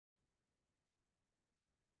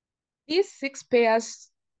These 6 pairs,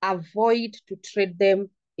 avoid to trade them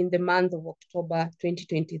in the month of October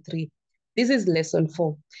 2023. This is lesson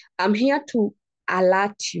 4. I'm here to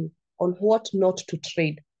alert you on what not to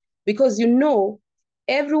trade, because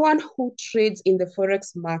everyone who trades in the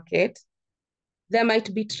Forex market, they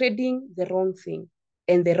might be trading the wrong thing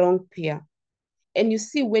and the wrong pair. And you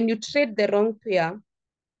see, when you trade the wrong pair,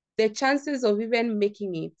 the chances of even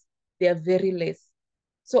making it, they are very less.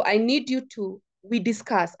 So I need you to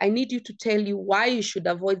tell you why you should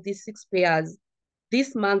avoid these 6 pairs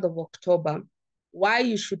this month of October, why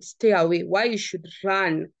you should stay away, why you should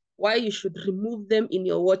run, why you should remove them in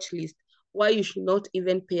your watch list, why you should not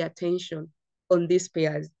even pay attention on these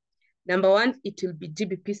pairs. Number 1, it will be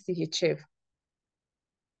Gbpchf.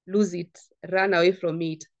 Lose it, run away from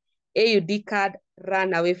it. AUD card,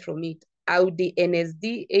 run away from it. AUD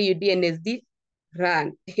NSD,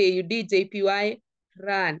 run. AUD JPY,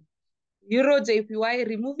 run. Euro JPY,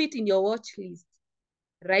 remove it in your watch list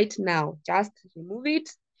right now. Just remove it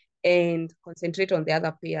and concentrate on the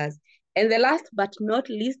other pairs. And the last but not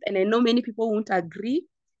least, and I know many people won't agree,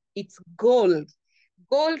 it's gold.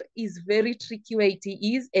 Gold is very tricky where it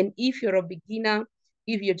is. And if you're a beginner,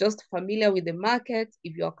 if you're just familiar with the market,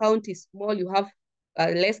 if your account is small, you have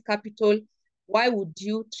less capital, why would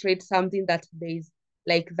you trade something that there is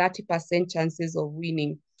like 30% chances of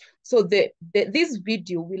winning? So this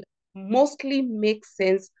video will mostly make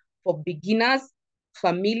sense for beginners,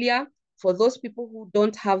 familiar, for those people who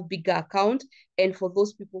don't have bigger account, and for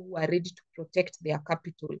those people who are ready to protect their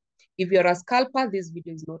capital. If you're a scalper, this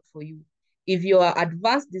video is not for you. If you are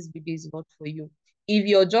advanced, this video is not for you. If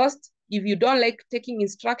you don't like taking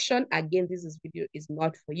instruction, again, this video is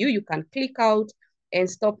not for you. You can click out and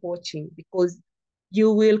stop watching, because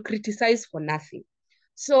you will criticize for nothing.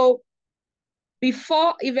 So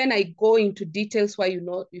before even I go into details why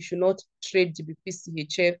you should not trade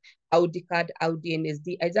Gbpchf, AUD card, AUD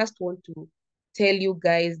NSD, I just want to tell you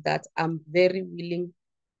guys that I'm very willing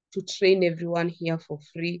to train everyone here for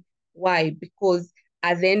free. Why? Because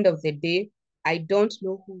at the end of the day, I don't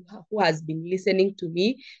know who has been listening to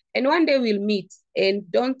me, and one day we'll meet.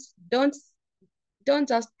 And don't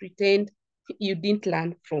just pretend you didn't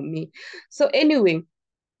learn from me. So anyway,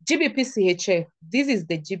 Gbpchf, this is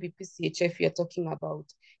the Gbpchf you're talking about.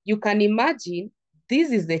 You can imagine this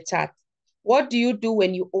is the chart. What do you do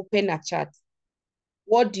when you open a chart?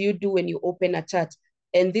 What do you do when you open a chart?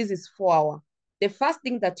 And this is 4 hours. The first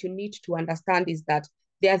thing that you need to understand is that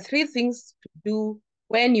there are 3 things to do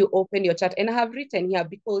when you open your chart. And I have written here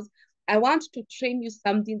because I want to train you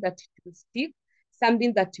something that will stick,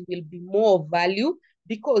 something that will be more value.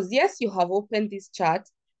 Because yes, you have opened this chart,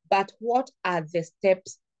 but what are the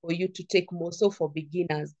steps for you to take more? So for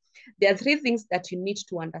beginners, there are 3 things that you need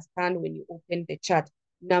to understand when you open the chart.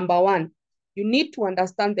 Number 1, you need to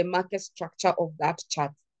understand the market structure of that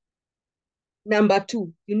chart. Number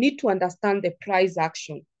 2, you need to understand the price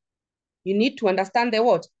action. You need to understand the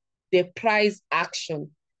what? The price action.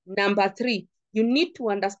 Number 3, you need to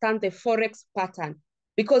understand the Forex pattern.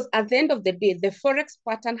 Because at the end of the day, the Forex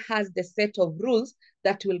pattern has the set of rules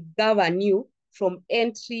that will govern you from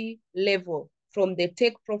entry level, from the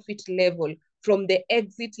take profit level, from the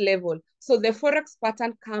exit level. So the Forex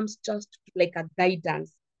pattern comes just like a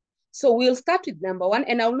guidance. So we'll start with number 1,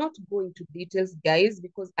 and I'll not go into details, guys,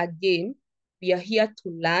 because again, we are here to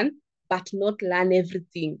learn, but not learn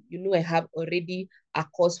everything. I have already a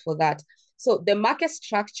course for that. So the market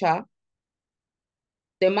structure,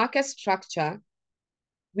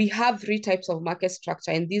 we have 3 types of market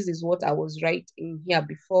structure, and this is what I was writing here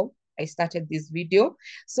before I started this video.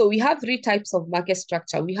 So we have 3 types of market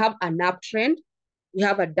structure. We have an uptrend, we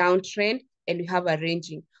have a downtrend, and we have a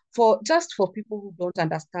ranging. Just for people who don't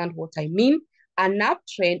understand what I mean, an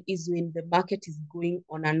uptrend is when the market is going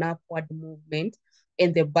on an upward movement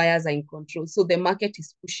and the buyers are in control. So the market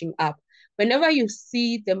is pushing up. Whenever you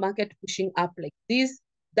see the market pushing up like this,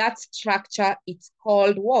 that structure, it's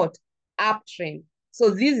called what? Uptrend. So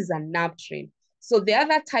this is an uptrend. So the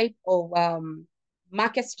other type of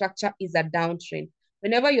market structure is a downtrend.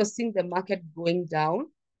 Whenever you're seeing the market going down,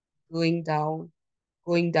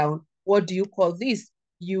 what do you call this?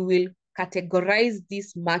 You will categorize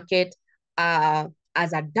this market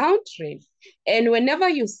as a downtrend. And whenever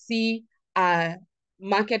you see a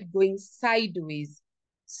market going sideways,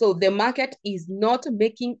 so the market is not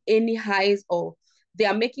making any highs, or they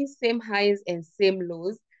are making same highs and same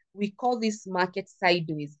lows, we call this market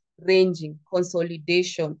sideways, ranging,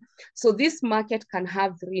 consolidation. So this market can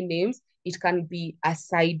have 3 names. It can be a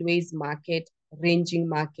sideways market, ranging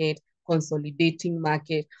market, consolidating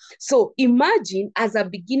market. So imagine, as a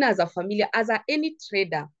beginner, as a familiar, any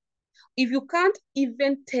trader, if you can't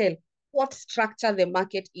even tell what structure the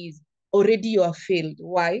market is, already you are failed.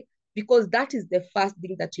 Why? Because that is the first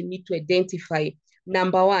thing that you need to identify.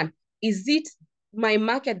 Number one, is it my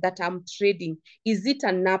market that I'm trading? Is it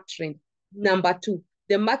an uptrend? Number two,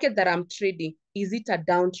 the market that I'm trading, is it a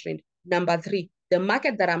downtrend? Number three, the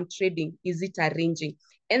market that I'm trading, is it a ranging?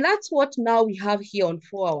 And that's what now we have here on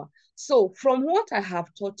 4-hour. So from what I have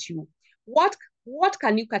taught you, what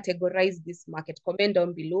can you categorize this market? Comment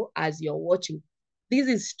down below as you're watching. This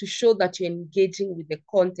is to show that you're engaging with the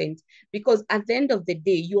content, because at the end of the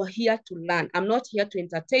day, you are here to learn. I'm not here to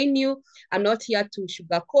entertain you. I'm not here to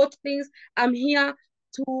sugarcoat things. I'm here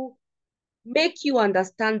to make you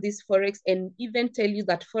understand this Forex and even tell you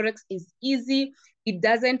that Forex is easy. It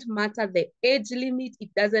doesn't matter the age limit. It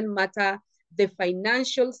doesn't matter the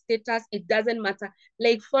financial status. It doesn't matter.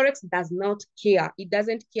 Like Forex does not care. It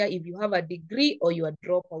doesn't care if you have a degree or you are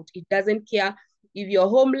dropout. It doesn't care if you're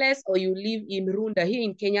homeless or you live in Runda. Here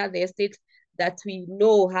in Kenya, the estate that we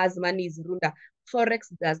know has money is Runda. Forex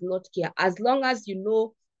does not care. As long as you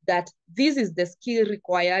know that this is the skill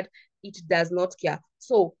required, it does not care.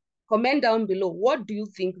 So comment down below, what do you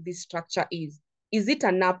think this structure is? Is it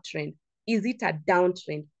an uptrend? Is it a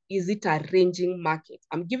downtrend? Is it a ranging market?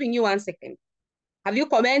 I'm giving you 1 second. Have you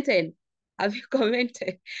commented? Have you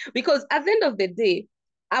commented? Because at the end of the day,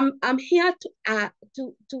 I'm here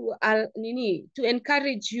to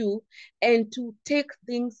encourage you and to take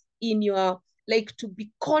things in your, like, to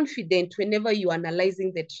be confident whenever you're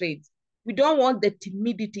analyzing the trades. We don't want the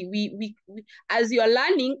timidity. We as you're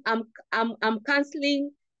learning, I'm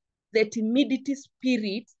canceling the timidity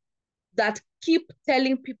spirit that keep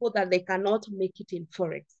telling people that they cannot make it in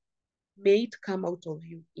Forex. May it come out of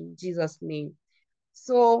you in Jesus' name.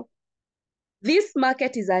 So this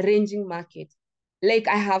market is a ranging market. Like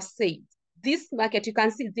I have said, this market, you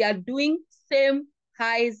can see they are doing same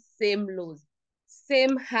highs, same lows,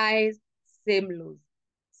 same highs, same lows,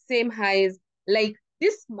 same highs. Like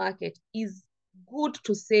this market is good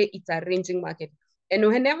to say it's a ranging market. And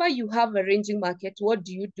whenever you have a ranging market, what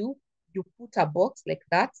do? You put a box like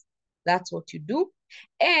that. That's what you do.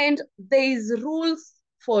 And there is rules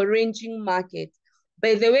for ranging markets.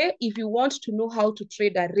 By the way, if you want to know how to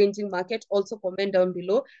trade a ranging market, also comment down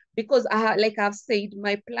below, because like I've said,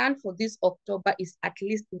 my plan for this October is at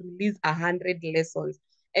least to release 100 lessons.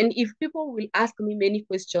 And if people will ask me many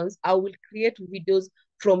questions, I will create videos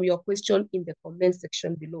from your question in the comment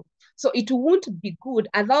section below. So it won't be good.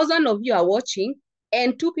 1,000 of you are watching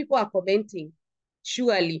and 2 people are commenting.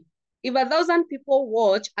 Surely, if 1,000 people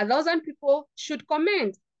watch, 1,000 people should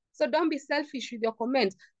comment. So don't be selfish with your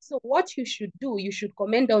comments. So what you should do, you should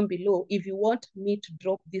comment down below if you want me to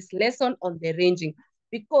drop this lesson on the ranging.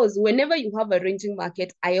 Because whenever you have a ranging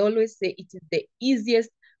market, I always say it is the easiest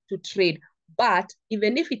to trade. But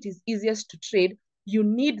even if it is easiest to trade, you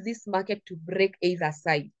need this market to break either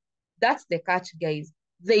side. That's the catch, guys.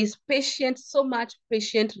 There is patience, so much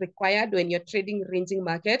patience required when you're trading ranging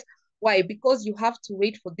market. Why? Because you have to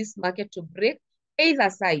wait for this market to break either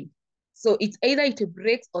side. So it's either it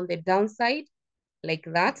breaks on the downside like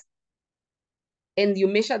that, and you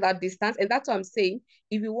measure that distance. And that's what I'm saying.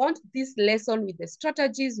 If you want this lesson with the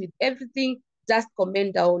strategies, with everything, just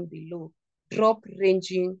comment down below. Drop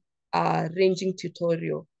ranging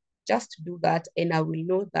tutorial. Just do that, and I will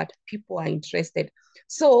know that people are interested.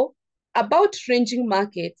 So about ranging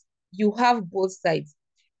markets, you have both sides.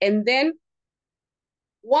 And then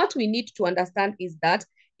what we need to understand is that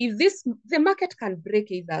if the market can break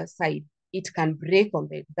either side, it can break on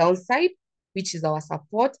the downside, which is our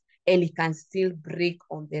support, and it can still break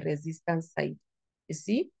on the resistance side. You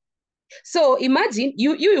see? So imagine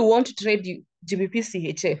you want to trade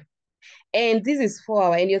Gbpchf, and this is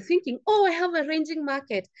 4-hour, and you're thinking, oh, I have a ranging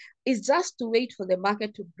market. It's just to wait for the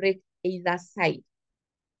market to break either side.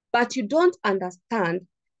 But you don't understand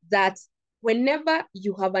that whenever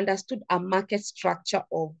you have understood a market structure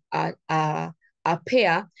of a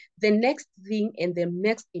pair, the next thing and the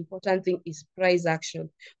next important thing is price action.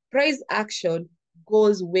 Price action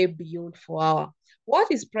goes way beyond 4-hour.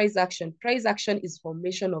 What is price action? Price action is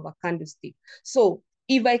formation of a candlestick. So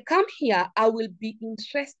if I come here, I will be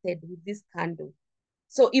interested with this candle.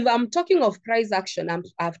 So if I'm talking of price action,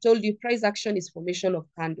 I've told you price action is formation of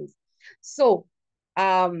candles. So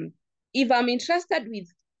if I'm interested with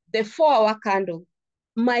the 4-hour candle,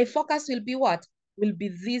 my focus will be what? Will be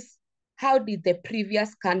this. How did the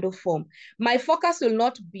previous candle form? My focus will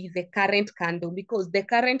not be the current candle, because the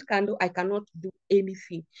current candle, I cannot do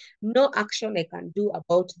anything. No action I can do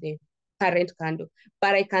about the current candle.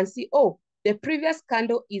 But I can see, oh, the previous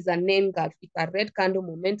candle is an engulf. It's a red candle,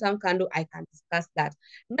 momentum candle. I can discuss that.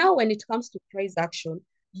 Now, when it comes to price action,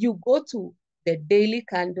 you go to the daily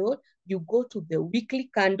candle, you go to the weekly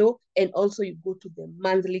candle, and also you go to the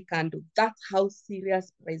monthly candle. That's how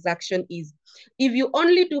serious price action is. If you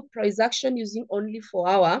only do price action using only 4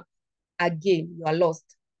 hours, again, you are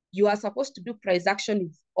lost. You are supposed to do price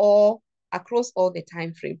action all across all the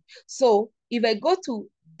time frame. So if I go to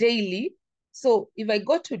daily,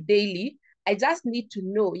 I just need to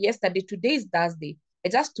know yesterday, today is Thursday. I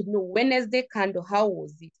just to know Wednesday candle, how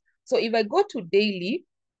was it? So if I go to daily,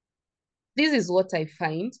 this is what I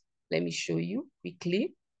find. Let me show you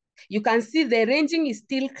quickly. You can see the ranging is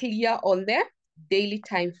still clear on the daily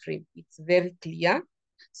time frame. It's very clear.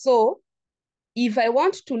 So if I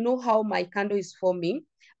want to know how my candle is forming,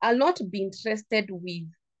 I'll not be interested with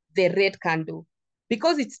the red candle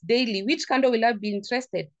because it's daily. Which candle will I be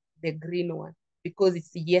interested? The green one, because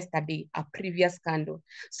it's yesterday, a previous candle.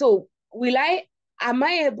 So am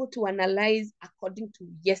I able to analyze according to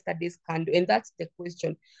yesterday's candle? And that's the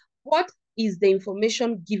question. What is the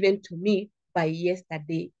information given to me by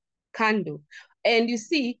yesterday candle? And you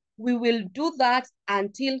see, we will do that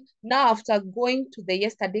until now. After going to the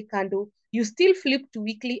yesterday candle, you still flip to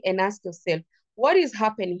weekly and ask yourself, what is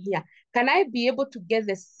happening here? Can I be able to get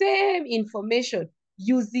the same information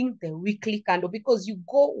using the weekly candle? Because you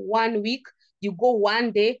go 1 week, you go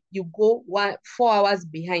 1 day, you go 4 hours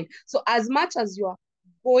behind. So as much as you are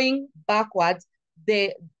going backwards,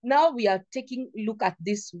 now we are taking a look at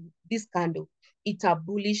this candle. It's a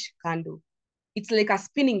bullish candle. It's like a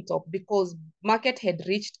spinning top because market had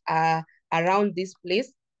reached around this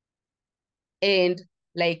place and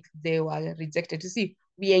like they were rejected. You see,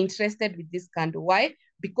 we are interested with this candle. Why?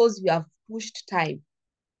 Because we have pushed time.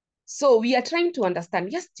 So we are trying to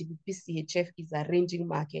understand, yes, Gbpchf is a ranging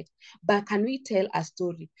market, but can we tell a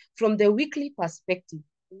story from the weekly perspective?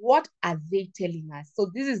 What are they telling us? So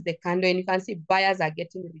this is the candle, and you can see buyers are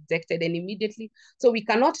getting rejected and immediately. So we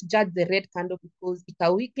cannot judge the red candle because it's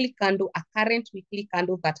a weekly candle, a current weekly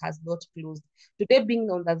candle that has not closed. Today being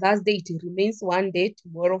on the Thursday, it remains 1 day,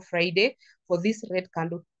 tomorrow Friday, for this red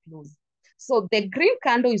candle to close. So the green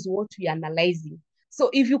candle is what we are analyzing. So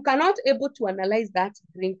if you cannot able to analyze that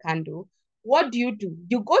green candle, what do?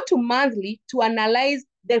 You go to monthly to analyze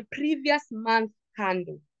the previous month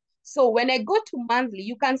candle. So when I go to monthly,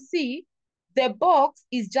 you can see the box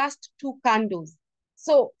is just 2 candles.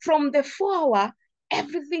 So from the 4 hour,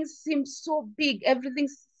 everything seems so big. Everything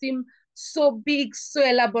seems so big, so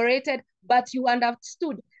elaborated, but you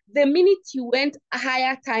understood. The minute you went a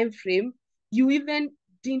higher time frame, you even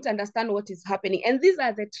didn't understand what is happening. And these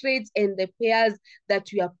are the trades and the pairs that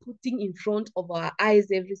we are putting in front of our eyes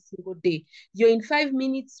every single day. You're in 5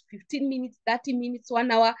 minutes, 15 minutes, 30 minutes,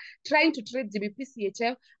 1 hour, trying to trade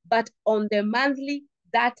Gbpchf, but on the monthly,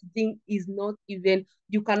 that thing is not even,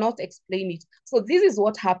 you cannot explain it. So this is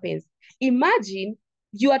what happens. Imagine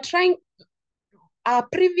you are trying, our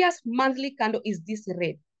previous monthly candle is this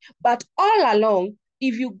red, but all along,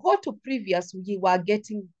 if you go to previous, we were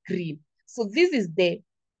getting green. So this is the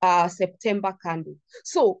September candle.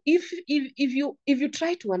 So if you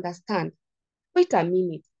try to understand, wait a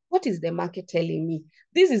minute, what is the market telling me?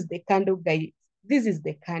 This is the candle, guys. This is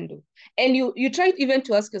the candle. And you try even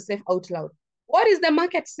to ask yourself out loud, what is the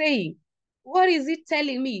market saying? What is it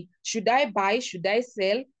telling me? Should I buy? Should I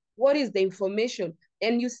sell? What is the information?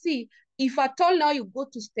 And you see, if at all now you go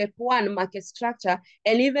to step 1, market structure,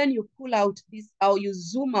 and even you pull out this or you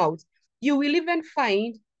zoom out, you will even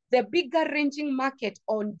find the bigger ranging market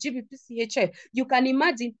on Gbpchf. You can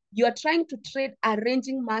imagine you are trying to trade a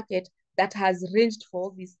ranging market that has ranged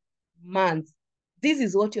for this month. This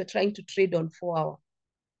is what you're trying to trade on 4 hours.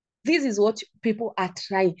 This is what people are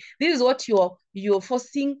trying. This is what you're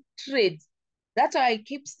forcing trades. That's why I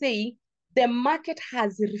keep saying the market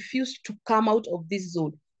has refused to come out of this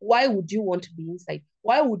zone. Why would you want to be inside?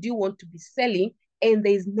 Why would you want to be selling and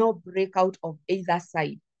there is no breakout of either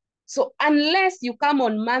side? So unless you come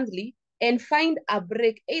on monthly and find a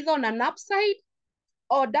break either on an upside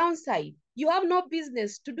or downside, you have no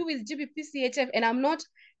business to do with Gbpchf. And I'm not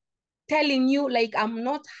telling you like I'm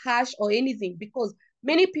not harsh or anything, because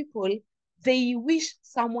many people, they wish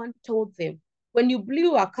someone told them. When you blew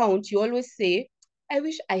your account, you always say, I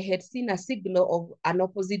wish I had seen a signal of an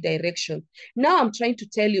opposite direction. Now I'm trying to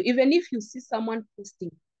tell you, even if you see someone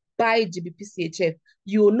posting, buy Gbpchf,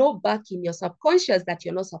 you know back in your subconscious that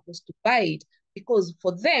you're not supposed to buy it, because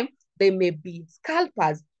for them, they may be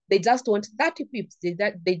scalpers. They just want 30 pips.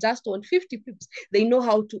 They just want 50 pips. They know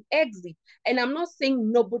how to exit. And I'm not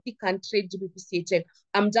saying nobody can trade Gbpchf.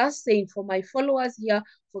 I'm just saying for my followers here,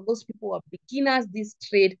 for those people who are beginners, this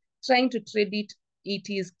trade, trying to trade it, it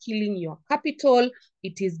is killing your capital.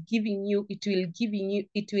 It will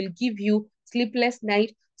give you sleepless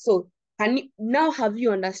night. So Now have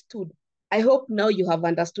you understood? I hope now you have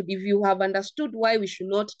understood. If you have understood why we should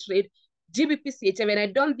not trade GBPCHF, and I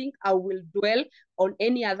don't think I will dwell on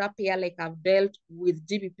any other pair like I've dealt with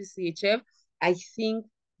GBPCHF, I think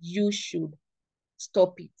you should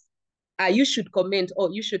stop it. You should comment,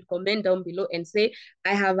 or you should comment down below and say,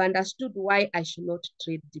 I have understood why I should not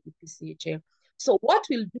trade GBPCHF. So what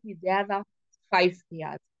we'll do with the other 5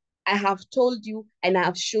 pairs, I have told you and I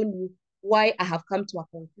have shown you why I have come to a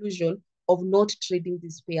conclusion of not trading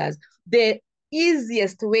these pairs. The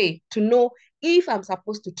easiest way to know if I'm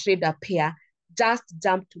supposed to trade a pair, just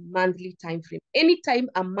jump to monthly time frame. Anytime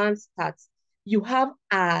a month starts, you have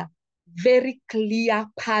a very clear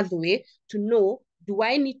pathway to know, do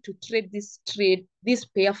I need to trade this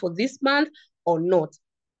pair for this month or not?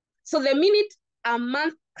 So the minute a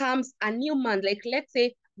month comes, a new month, like let's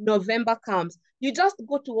say November comes, you just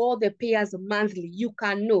go to all the pairs monthly, you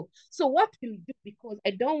can know. So what we'll do, because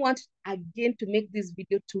I don't want again to make this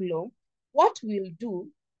video too long, what we'll do,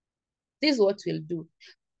 this is what we'll do.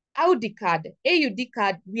 AUD card,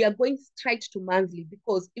 we are going straight to monthly,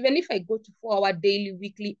 because even if I go to 4-hour, daily,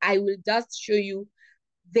 weekly, I will just show you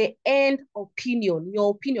the end opinion,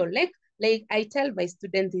 your opinion. Like I tell my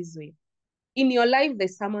students this way, in your life,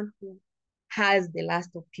 there's someone who has the last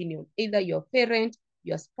opinion, either your parent,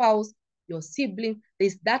 your spouse, your sibling.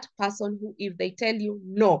 There's that person who, if they tell you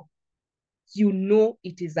no, you know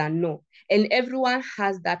it is a no. And everyone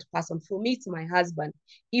has that person. For me, it's my husband.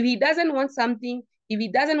 If he doesn't want something, if he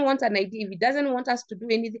doesn't want an idea, if he doesn't want us to do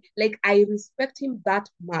anything, like I respect him that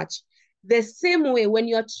much. The same way, when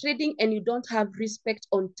you're trading and you don't have respect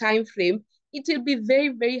on time frame, it will be very,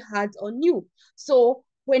 very hard on you. So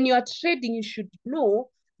when you're trading, you should know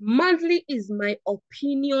monthly is my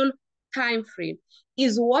opinion time frame,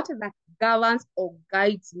 is what that governs or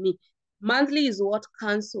guides me. Monthly is what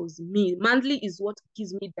counsels me. Monthly is what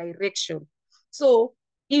gives me direction. So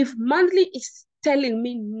if monthly is telling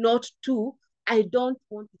me not to, I don't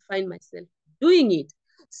want to find myself doing it.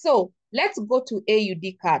 So let's go to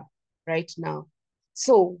AUD card right now.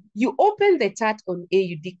 So you open the chart on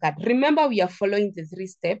AUD card. Remember, we are following the 3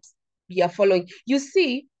 steps. We are following. You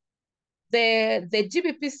see, the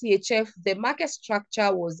GBPCHF, the market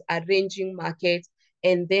structure was a ranging market,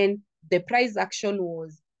 and then the price action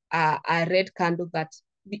was a red candle that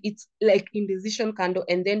it's like indecision candle,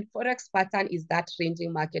 and then forex pattern is that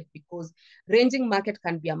ranging market, because ranging market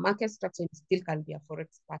can be a market structure and still can be a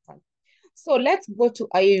forex pattern. So let's go to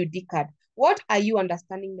AUD card. What are you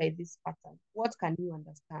understanding by this pattern? What can you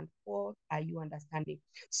understand? What are you understanding?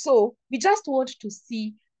 So we just want to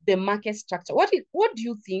see the market structure. What do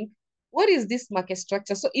you think? What is this market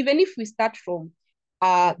structure? So even if we start from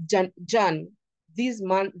this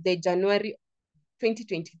month, the January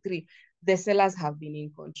 2023, the sellers have been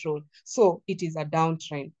in control. So it is a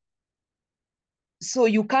downtrend. So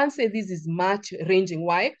you can't say this is much ranging.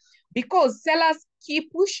 Why? Because sellers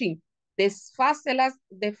keep pushing. There's fast sellers,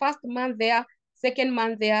 the first month there, second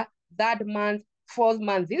month there, third month, fourth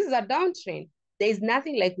month. This is a downtrend. There is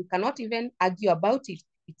nothing, like we cannot even argue about it.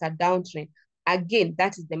 It's a downtrend. Again,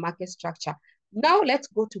 that is the market structure. Now let's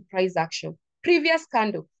go to price action. Previous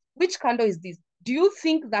candle. Which candle is this? Do you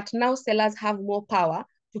think that now sellers have more power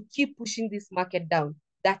to keep pushing this market down?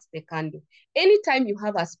 That's the candle. Anytime you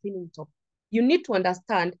have a spinning top, you need to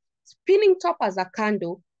understand spinning top as a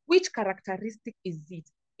candle, which characteristic is it?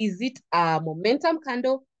 Is it a momentum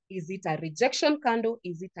candle? Is it a rejection candle?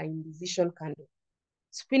 Is it an indecision candle?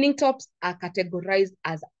 Spinning tops are categorized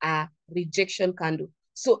as a rejection candle.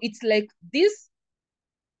 So it's like this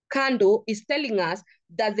candle is telling us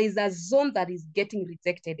that there's a zone that is getting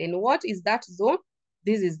rejected. And what is that zone?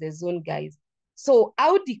 This is the zone, guys. So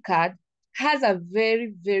AUD card has a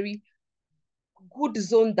very, very good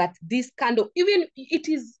zone that this candle, even it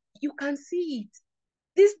is, you can see it.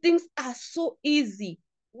 These things are so easy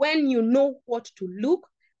when you know what to look,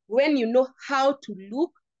 when you know how to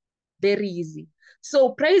look, very easy.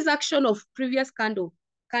 So price action of previous candle,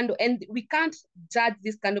 and we can't judge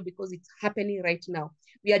this candle because it's happening right now.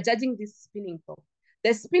 We are judging this spinning top.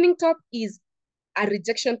 The spinning top is a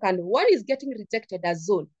rejection candle. What is getting rejected as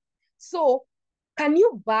zone? So can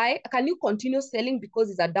you buy? Can you continue selling because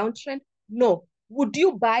it's a downtrend? No. Would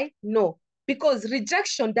you buy? No. Because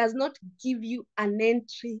rejection does not give you an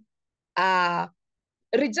entry.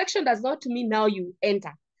 Rejection does not mean now you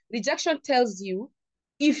enter. Rejection tells you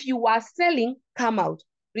if you are selling, come out.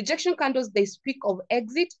 Rejection candles, they speak of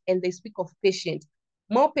exit and they speak of patient.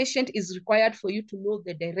 More patient is required for you to know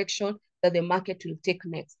the direction that the market will take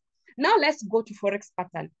next. Now let's go to forex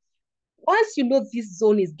pattern. Once you know this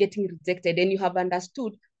zone is getting rejected and you have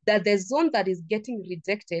understood that the zone that is getting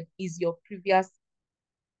rejected is your previous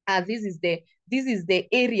this is the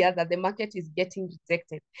area that the market is getting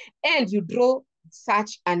rejected, and you draw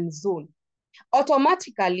such an zone.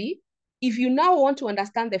 Automatically, if you now want to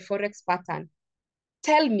understand the Forex pattern,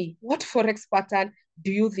 tell me, what Forex pattern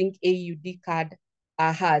do you think AUD card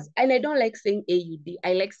has? And I don't like saying AUD,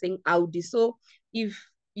 I like saying AUD. So if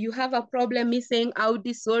you have a problem me saying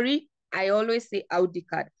AUD, sorry, I always say AUD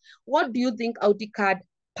card. What do you think AUD card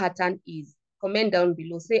pattern is? Comment down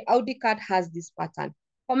below. Say AUD card has this pattern.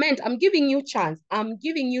 Comment. I'm giving you chance. I'm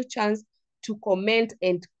giving you chance to comment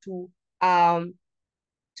and to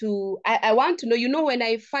I want to know, you know, when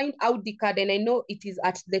I find out the card and I know it is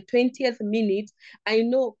at the 20th minute, I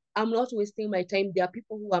know I'm not wasting my time. There are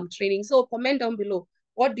people who I'm training. So comment down below.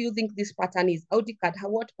 What do you think this pattern is? Audi card,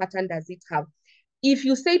 what pattern does it have? If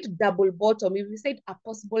you said double bottom, if you said a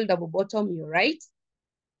possible double bottom, you're right.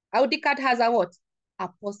 Audi card has a what? A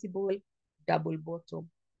possible double bottom.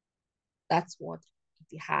 That's what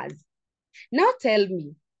it has. Now tell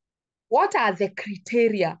me, what are the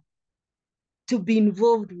criteria to be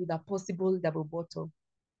involved with a possible double bottom?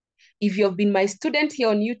 If you've been my student here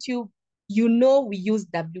on YouTube, you know we use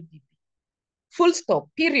WBB. Full stop,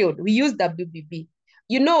 period. We use WBB.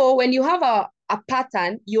 You know, when you have a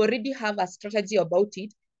pattern, you already have a strategy about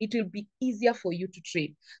it, it will be easier for you to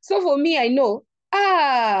trade. So for me, I know,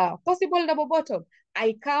 possible double bottom.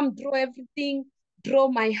 I come, draw everything, draw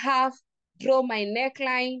my half, draw my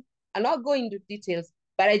neckline. I'll not go into details,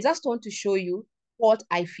 but I just want to show you what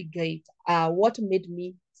I figured, what made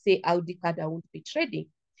me say Audi card I won't be trading.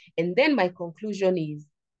 And then my conclusion is,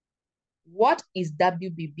 what is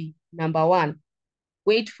WBB? Number one,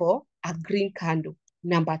 wait for a green candle.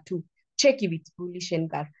 Number two, check if it's bullish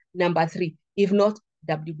engulf. Number three, if not,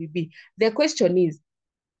 WBB. The question is,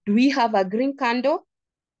 do we have a green candle?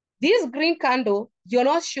 This green candle, you're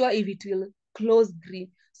not sure if it will close green.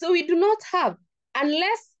 So we do not have,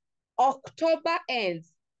 unless October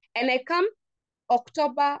ends. And I come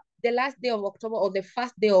October, the last day of October or the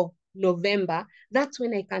first day of November, that's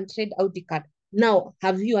when I can trade Audi card. Now,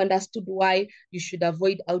 have you understood why you should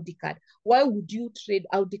avoid Audi card? Why would you trade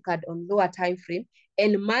Audi card on lower time frame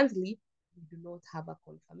and monthly? You do not have a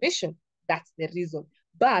confirmation. That's the reason.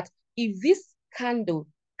 But if this candle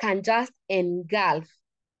can just engulf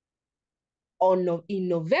in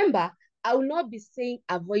November, I will not be saying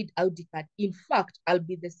avoid Audi card. In fact, I'll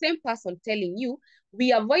be the same person telling you,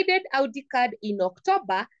 we avoided Audi card in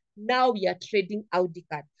October, now we are trading Audi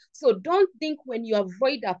card. So don't think when you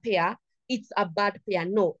avoid a pair, it's a bad pair.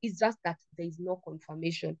 No, it's just that there is no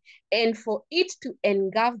confirmation. And for it to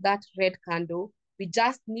engulf that red candle, we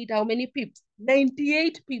just need how many pips?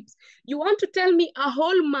 98 pips. You want to tell me a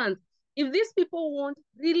whole month, if these people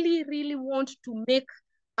really want to make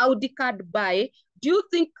Audi card buy, do you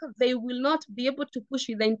think they will not be able to push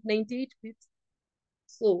with 98 pips?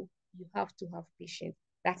 So you have to have patience.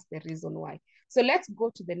 That's the reason why. So let's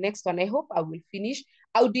go to the next one. I hope I will finish.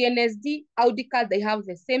 Audi NSD, Audi card, they have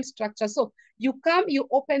the same structure. So you come, you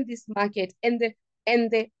open this market, and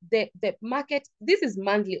the market, this is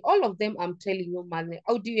monthly. All of them, I'm telling you, monthly.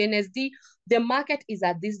 Audi NSD, the market is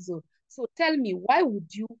at this zone. So tell me, why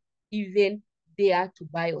would you even dare to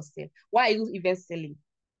buy or sell? Why are you even selling?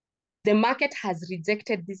 The market has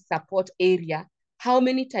rejected this support area. How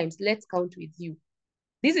many times? Let's count with you.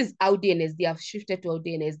 This is Audi NSD. I've shifted to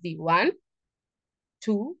Audi NSD. 1,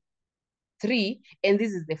 2, 3, and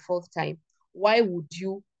this is the fourth time. Why would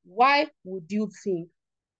you think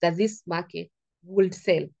that this market will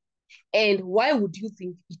sell? And why would you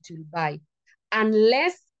think it will buy?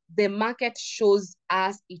 Unless the market shows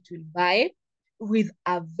us it will buy with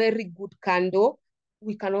a very good candle,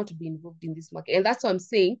 we cannot be involved in this market. And that's what I'm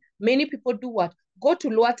saying. Many people do what? Go to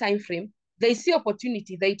lower time frame. They see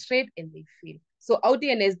opportunity, they trade, and they fail. So Audi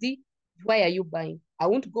NSD, why are you buying? I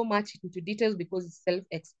won't go much into details because it's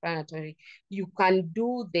self-explanatory. You can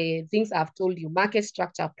do the things I've told you: market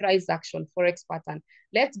structure, price action, Forex pattern.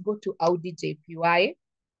 Let's go to Audi JPY.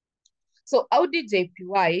 So Audi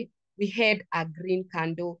JPY, we had a green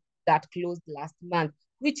candle that closed last month,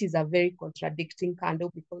 which is a very contradicting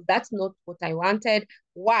candle because that's not what I wanted.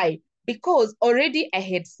 Why? Because already I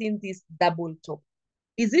had seen this double top.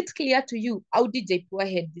 Is it clear to you? Audi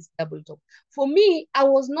JPY had this double top. For me, I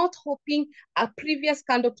was not hoping a previous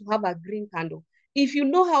candle to have a green candle. If you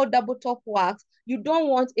know how double top works, you don't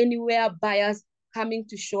want anywhere buyers coming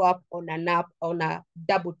to show up on a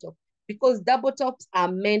double top, because double tops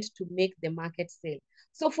are meant to make the market sell.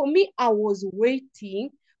 So for me, I was waiting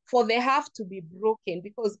for the half to be broken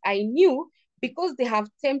because I knew, because they have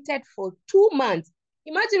tempted for 2 months.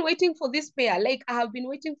 Imagine waiting for this pair. Like, I have been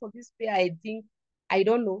waiting for this pair, I think, I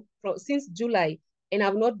don't know, since July, and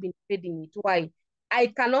I've not been trading it. Why? I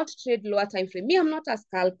cannot trade lower time frame. Me, I'm not a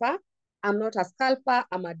scalper. I'm not a scalper.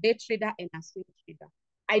 I'm a day trader and a swing trader.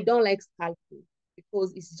 I don't like scalping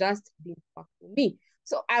because it's just didn't work for me.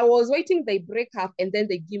 So I was waiting, they break half and then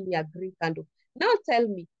they give me a green candle. Now tell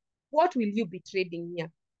me, what will you be trading here?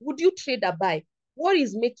 Would you trade a buy? What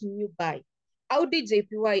is making you buy? Audi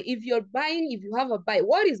JPY, if you're buying, if you have a buy,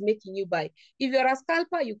 what is making you buy? If you're a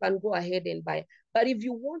scalper, you can go ahead and buy. But if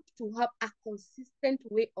you want to have a consistent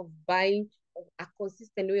way of buying, or a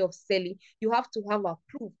consistent way of selling, you have to have a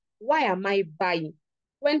proof. Why am I buying?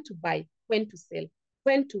 When to buy, when to sell,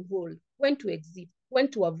 when to hold, when to exit, when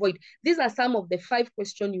to avoid. These are some of the 5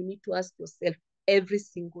 questions you need to ask yourself every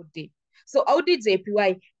single day. So Audi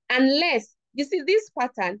JPY, unless, you see this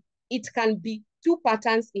pattern, it can be 2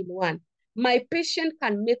 patterns in one. My patient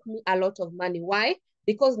can make me a lot of money. Why?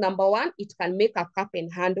 Because number 1, it can make a cup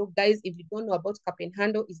and handle. Guys, if you don't know about cup and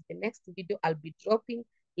handle, is the next video I'll be dropping.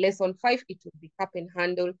 Lesson 5, it will be cup and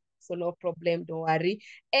handle. So no problem, don't worry.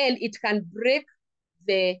 And it can break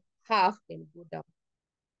the half and go down.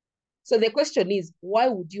 So the question is, why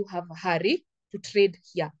would you have a hurry to trade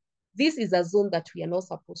here? This is a zone that we are not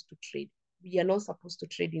supposed to trade. We are not supposed to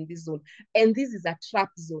trade in this zone. And this is a trap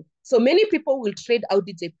zone. So many people will trade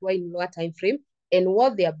Audi JPY in lower time frame. And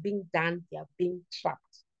what they are being done, they are being trapped.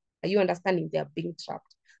 Are you understanding? They are being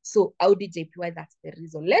trapped. So Audi JPY, that's the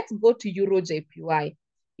reason. Let's go to Euro JPY.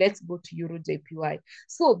 Let's go to Euro JPY.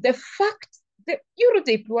 So the fact, the Euro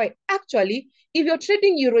JPY, actually, if you're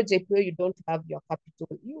trading Euro JPY, you don't have your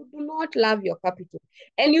capital. You do not love your capital.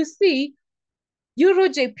 And you see, Euro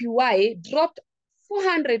JPY dropped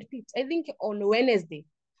 400 pips, I think, on Wednesday.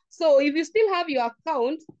 So if you still have your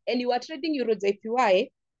account and you are trading Euro JPY,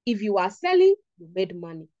 if you are selling, you made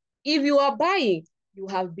money. If you are buying, you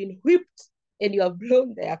have been whipped and you have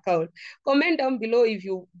blown the account. Comment down below if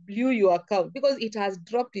you blew your account, because it has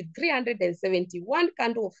dropped with 371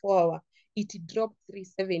 candle of 4 hours. It dropped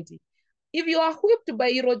 370. If you are whipped by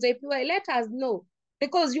Euro JPY, let us know,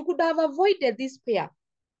 because you could have avoided this pair.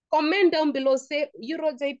 Comment down below, say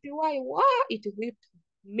Euro JPY, wow, it whipped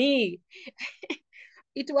me.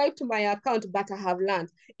 It wiped my account, but I have learned.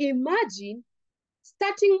 Imagine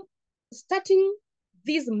starting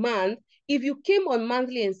this month, if you came on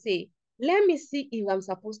monthly and say, let me see if I'm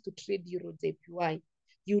supposed to trade Euro JPY,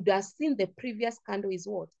 you'd have seen the previous candle is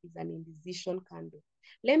what? Is an indecision candle.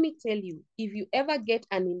 Let me tell you, if you ever get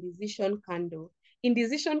an indecision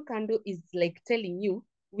candle is like telling you,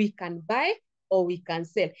 we can buy or we can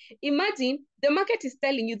sell. Imagine the market is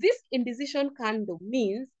telling you this indecision candle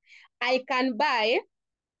means I can buy,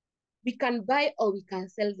 we can buy or we can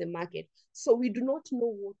sell the market. So we do not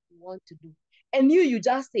know what we want to do. And you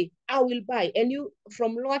just say, I will buy. And you,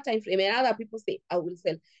 from lower time frame, and other people say, I will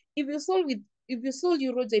sell. If you sold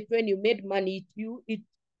Euro JPY and you made money,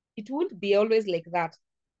 it won't be always like that.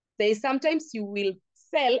 There is sometimes you will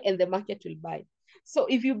sell and the market will buy. So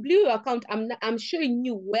if you blew your account, I'm showing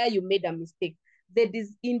you where you made a mistake. The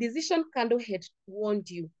indecision candle had warned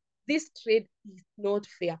you. This trade is not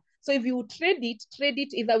fair. So if you trade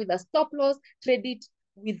it either with a stop loss, trade it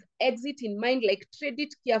with exit in mind, like trade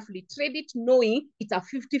it carefully, trade it knowing it's a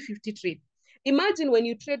 50-50 trade. Imagine when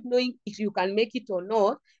you trade knowing if you can make it or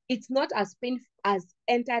not, it's not as painful as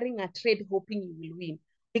entering a trade hoping you will win.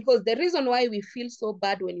 Because the reason why we feel so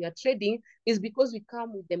bad when you are trading is because we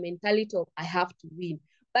come with the mentality of, I have to win.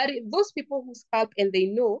 But those people who scalp and they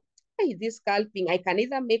know, hey, this scalping, I can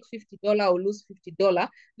either make $50 or lose $50,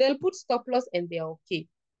 they'll put stop loss and they're okay.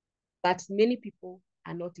 But many people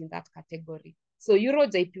are not in that category. So Euro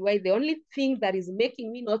JPY, the only thing that is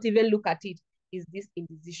making me not even look at it is this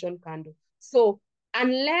indecision candle. So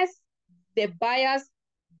unless the buyers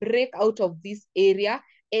break out of this area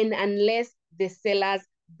and unless the sellers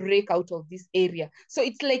break out of this area. So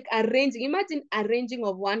it's like arranging, imagine arranging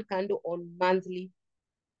of one candle on monthly.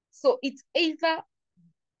 So it's either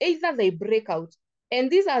they break out, and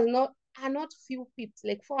these are not few pips,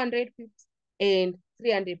 like 400 pips and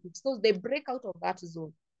 300 pips. So they break out of that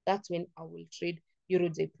zone. That's when I will trade Euro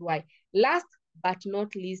JPY. Last but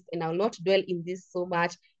not least, and I'll not dwell in this so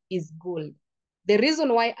much, is gold. The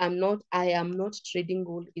reason why I am not trading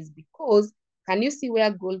gold is because, can you see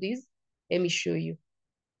where gold is? Let me show you.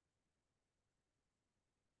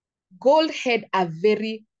 Gold had a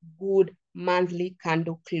very good monthly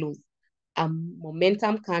candle close, a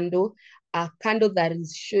momentum candle, a candle that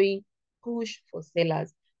is showing push for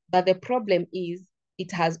sellers. But the problem is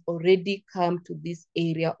it has already come to this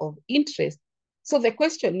area of interest. So the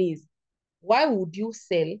question is, why would you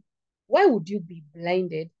sell? Why would you be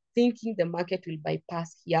blinded thinking the market will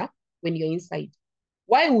bypass here when you're inside?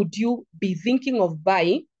 Why would you be thinking of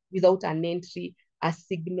buying without an entry a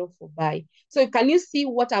signal for buy. So can you see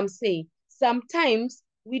what I'm saying? Sometimes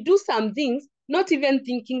we do some things not even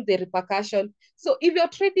thinking the repercussion. So if you're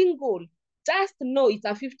trading gold, just know it's a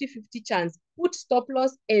 50-50 chance. Put stop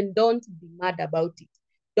loss and don't be mad about it.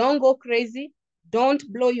 Don't go crazy. Don't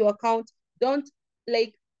blow your account. Don't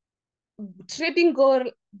like trading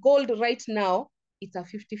gold right now. It's a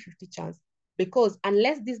 50-50 chance because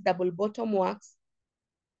unless this double bottom works,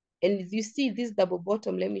 and if you see this double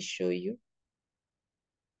bottom, let me show you.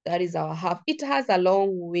 That is our half. It has a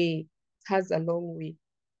long way. It has a long way.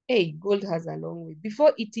 Hey, gold has a long way.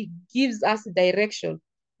 Before it gives us direction,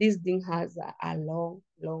 this thing has a long,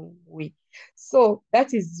 long way. So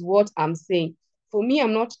that is what I'm saying. For me,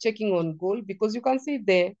 I'm not checking on gold because you can see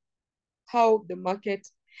there how the market.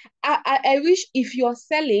 I wish if you're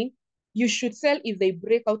selling, you should sell if they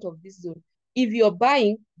break out of this zone. If you're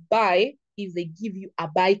buying, buy if they give you a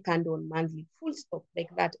buy candle on monthly. Full stop. Like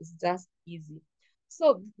that is just easy.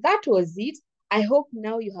 So that was it. I hope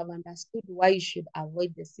now you have understood why you should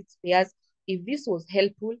avoid the 6 pairs. If this was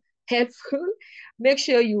helpful, make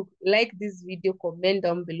sure you like this video, comment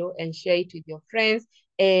down below, and share it with your friends.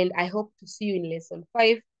 And I hope to see you in lesson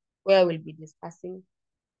 5, where we'll be discussing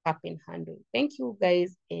cap and handle. Thank you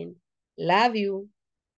guys and love you.